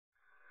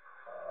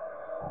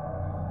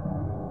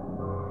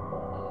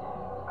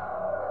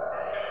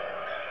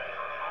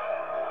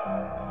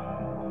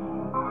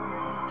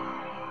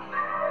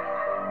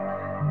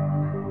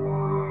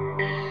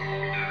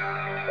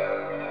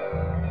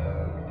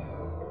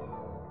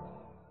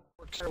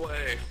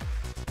Away.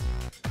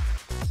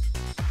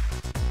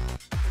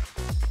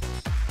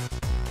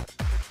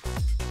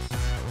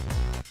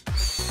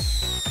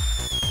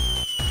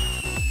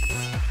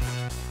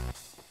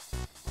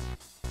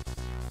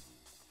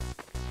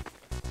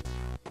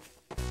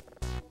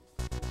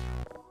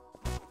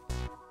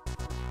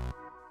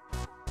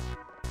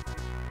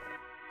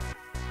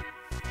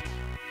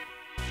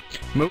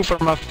 Move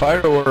from my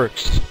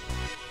fireworks.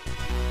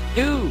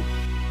 Ew!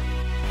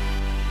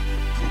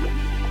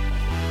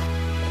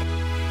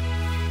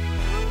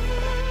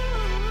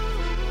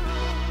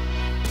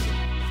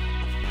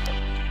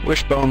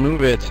 Wishbone,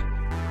 move it.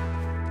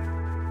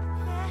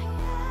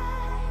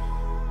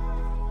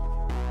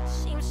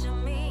 Seems to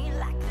me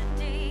like the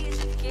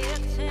days are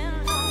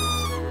getting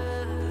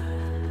longer.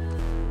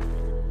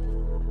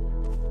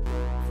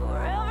 For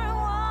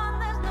everyone,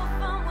 there's no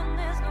fun when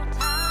there's no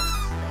time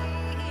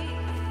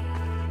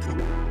to sleep.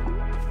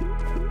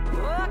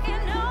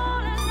 Working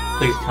on and on.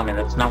 Please tell me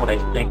that's not what I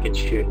think it's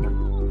shooting.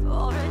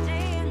 For a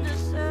day in the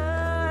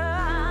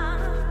sun.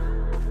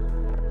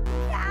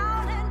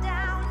 Counting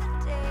down the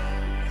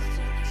days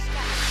till the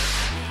sky.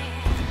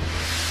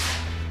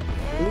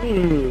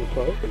 Ooh,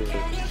 focus.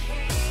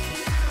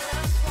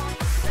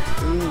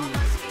 Ooh,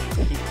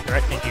 he's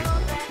threatening you.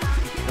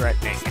 He's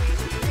threatening.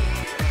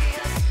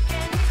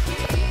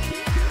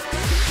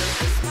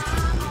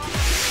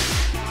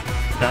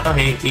 No,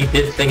 he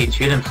did say he'd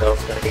shoot himself,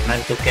 so he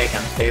might just get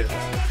on save him.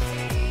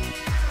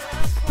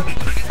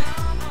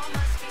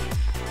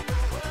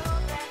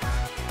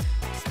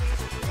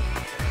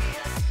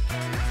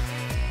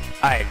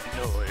 I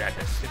know that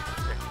the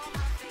citizen.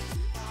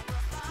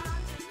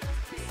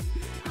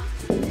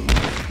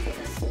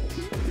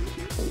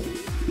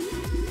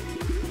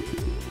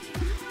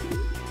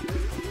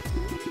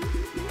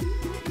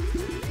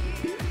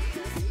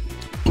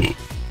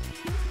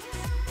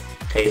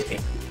 Tasty.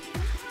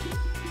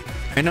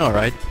 I know,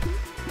 right?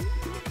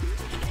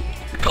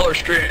 Color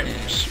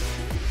streams.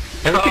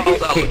 How can you get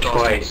that kicked looked awesome.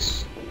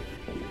 twice?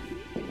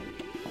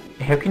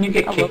 How can you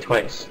get I kicked love-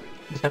 twice?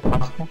 Is that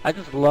possible? I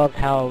just love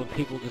how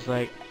people just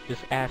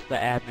ask the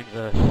admins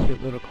a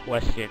shit little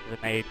questions and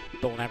they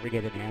don't ever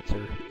get an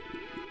answer.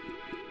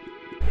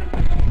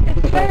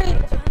 It's very...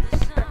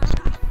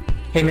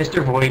 Hey,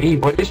 Mr.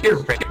 Voidy, what does your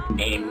freaking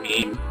name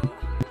mean?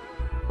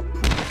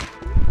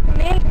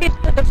 Maybe it's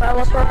the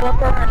developer or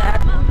an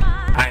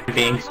admin. I'm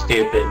being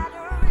stupid.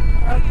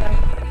 Okay.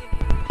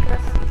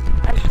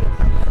 I should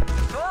remember.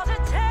 Cause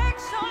it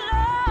takes so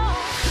long.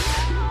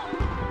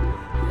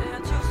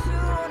 And too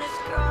soon it's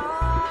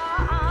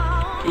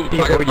gone. Ooh,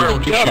 Yeah, I got you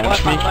fireworks. just Yeah, shot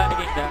why me. am I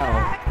lagging now?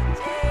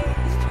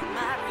 Days to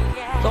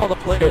my It's all the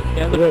players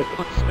together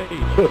on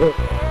stage.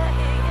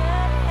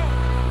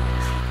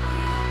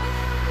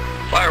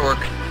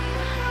 Firework.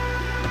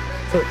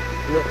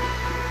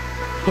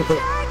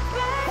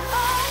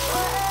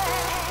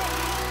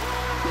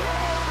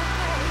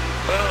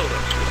 Oh,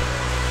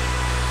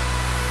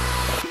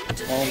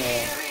 that's Oh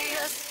no.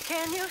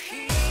 Can you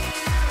hear?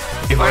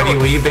 Hey, Voidy,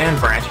 will you ban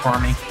Branch for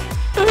me?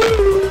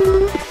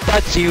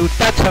 That's you.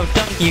 That's how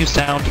dumb you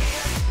sound.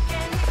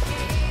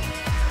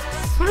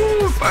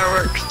 Woo,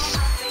 fireworks.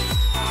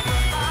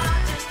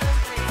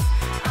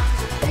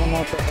 Someone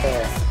wants to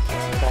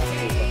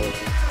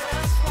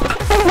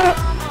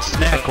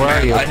Snack, where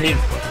are you?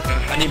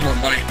 I need more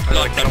money. I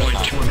like that only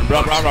 200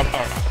 bucks.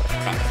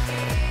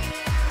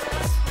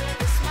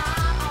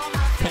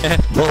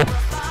 Whoa.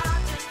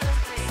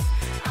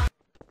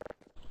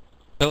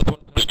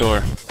 Firework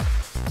store.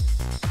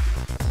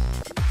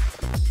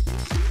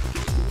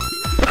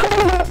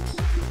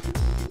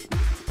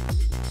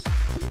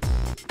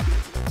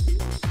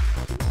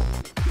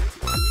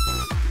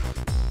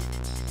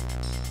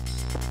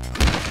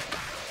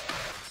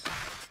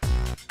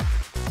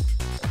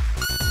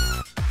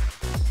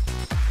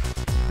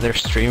 They're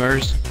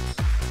streamers.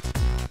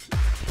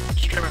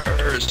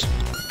 Streamers.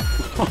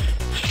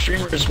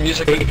 Streamers,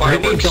 music, They and really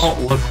fireworks.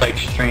 don't look like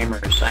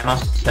streamers, I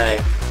must say.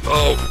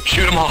 Oh,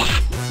 shoot them off.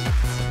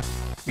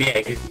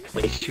 Yeah,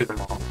 please shoot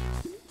them all.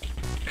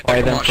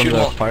 Buy Come them on, from shoot the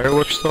 'em off.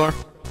 firework store.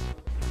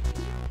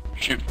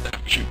 Shoot them,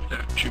 shoot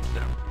them, shoot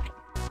them.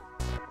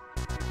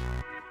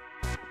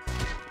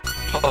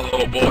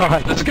 Oh boy,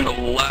 God. this is gonna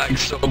lag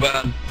so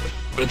bad,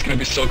 but it's gonna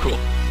be so cool.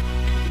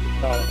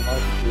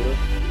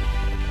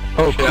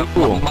 Oh, Yeah,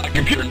 cool. my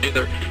computer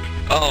neither.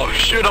 Oh,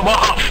 shoot them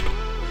off!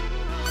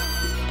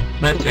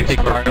 Let's Take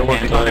explore firework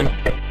time.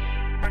 Android.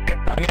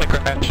 I'm gonna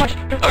crash.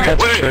 Okay,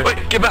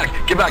 wait, get back,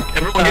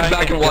 everyone get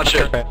back and watch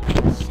it.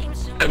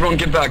 Everyone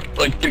get back,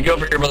 like, get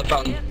over here by the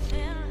fountain.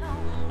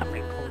 I'm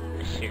recording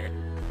this shit.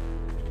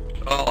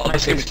 Oh,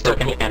 Let's this is gonna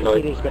be so explore cool.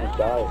 Android. gonna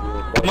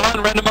die. Come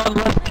on, random on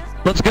left.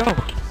 Let's go.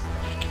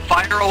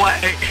 Fire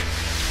away!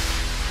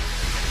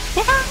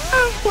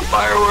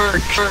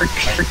 Fireworks!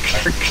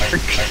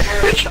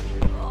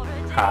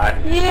 Hot.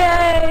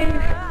 Yay!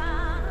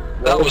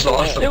 That was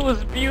awesome. It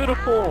was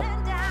beautiful.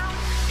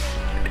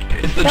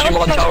 It's the That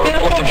was Gmod the most Tower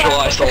beautiful 4th of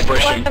July fireworks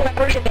celebration. I've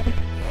ever seen.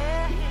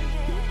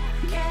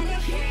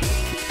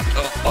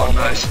 Oh,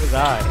 nice. It was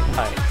I.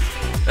 Hi.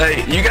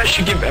 Hey, you guys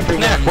should give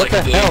everyone Snap, what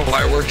like the the hell?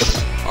 fireworks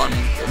on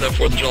the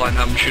 4th of July and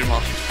have them shoot them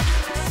off.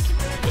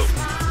 Whoa.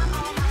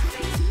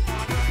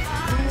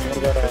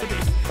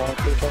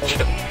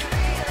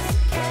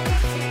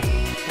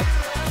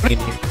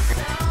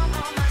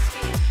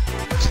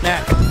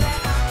 Snack.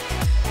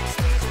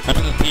 I'm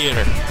in the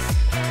theater.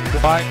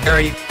 Why are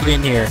you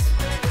in here?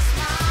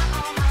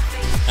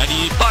 How do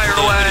you Fire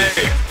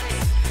away!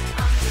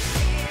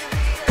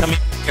 Come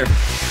here.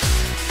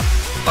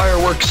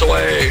 Fireworks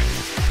away!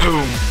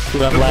 Boom!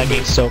 Dude, I'm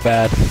lagging so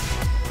bad.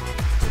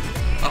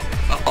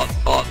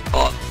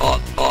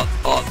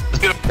 Let's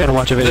get I'm gonna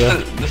watch a video.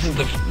 This is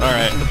the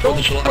Alright. 4th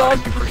of July.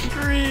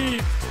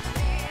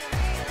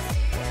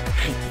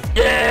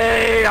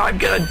 Yay! I'm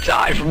gonna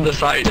die from this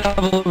height.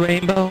 Double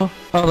rainbow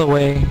all the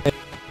way.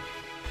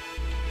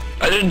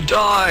 I didn't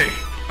die.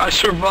 I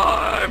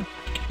survived.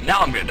 Now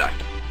I'm gonna die.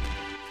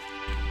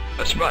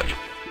 I survived.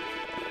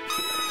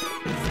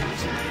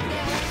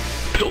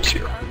 Pills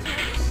here.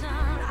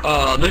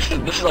 This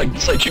is like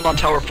Gmod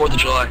Tower 4th of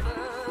July.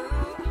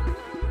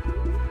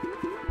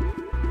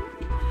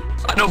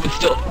 I know, but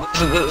still,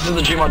 this is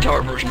the Gmod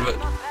Tower version of it.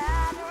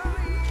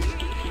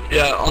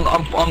 Yeah, on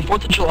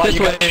 4th of July, you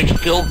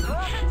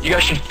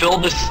guys should fill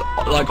this,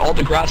 like, all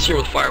the grass here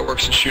with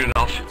fireworks and shoot it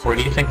off. Where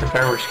do you think the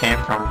fireworks came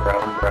from,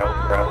 bro?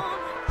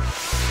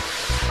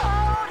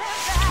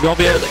 You won't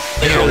be able to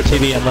hear the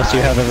TV unless you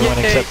have everyone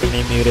except for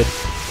me muted.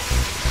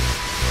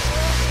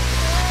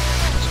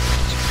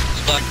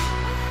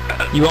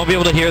 You won't be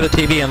able to hear the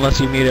TV unless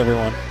you mute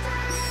everyone.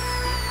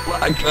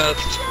 Flag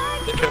fest,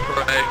 the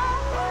pepperoni.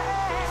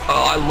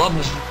 Oh, I love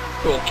this.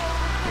 Cool.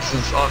 This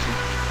is awesome.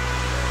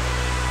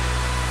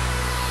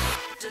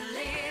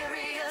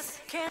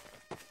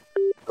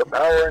 The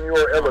power in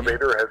your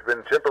elevator has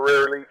been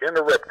temporarily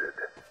interrupted.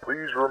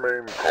 Please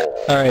remain calm.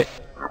 Alright,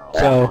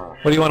 so,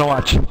 what do you want to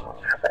watch?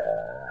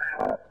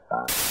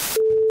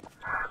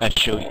 I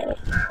show you?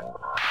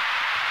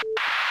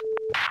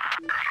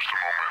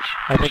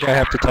 I think I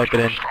have to type it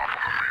in.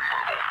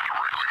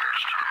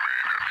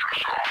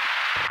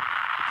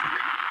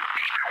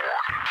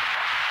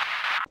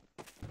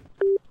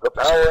 The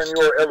power in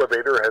your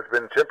elevator has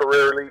been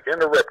temporarily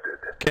interrupted.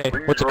 Okay,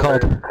 Please what's it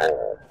called? remain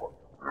calm.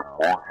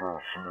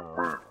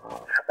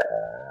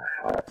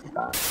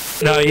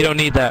 No, you don't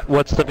need that.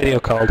 What's the video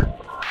called?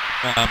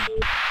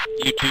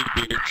 YouTube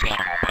Beard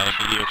Song by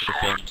Mediocre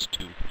Films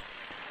 2.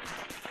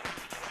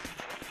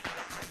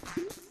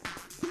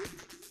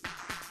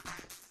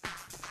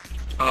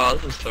 Oh,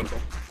 this is so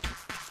cool.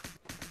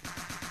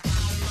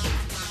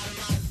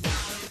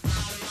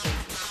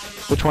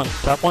 Which one?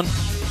 Top one?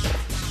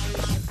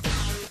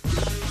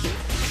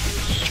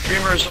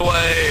 Streamers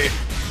away!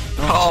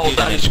 Oh,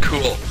 that is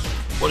cool.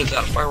 What is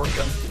that, a firework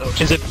gun? That looks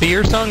Is it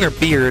beer song or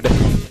beard?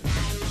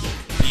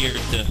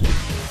 Beard.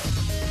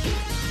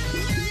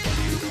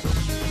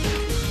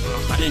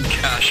 I need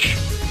cash.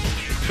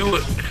 Who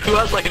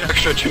has like an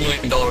extra $2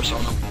 million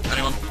on them?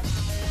 Anyone?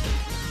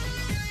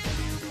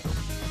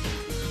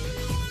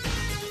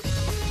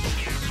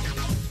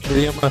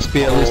 Video must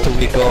be at least a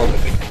week old.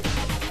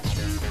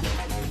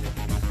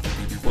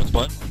 What's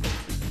what?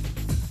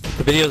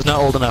 The video's not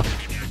old enough.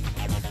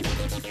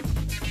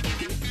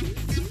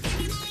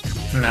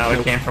 No,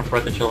 it came from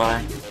 4th of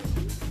July.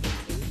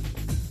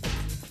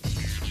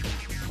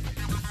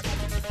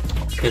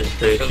 Because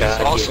the That's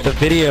guy... awesome. The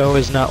video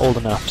is not old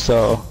enough,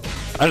 so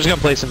I'm just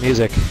gonna play some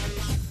music.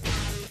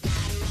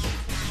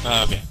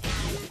 Okay.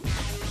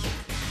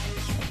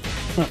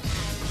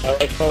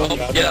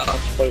 Yeah.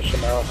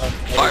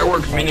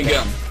 Firework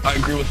minigun. I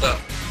agree with that.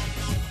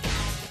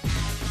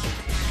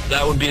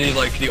 That would be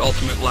like the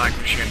ultimate lag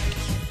machine.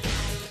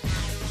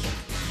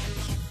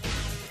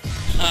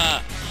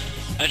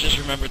 I just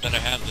remembered that I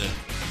have the...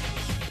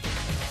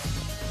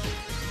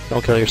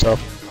 Don't kill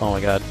yourself. Oh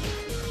my god.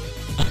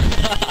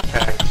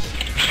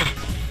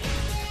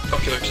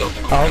 Don't kill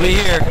yourself. I'll be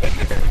here.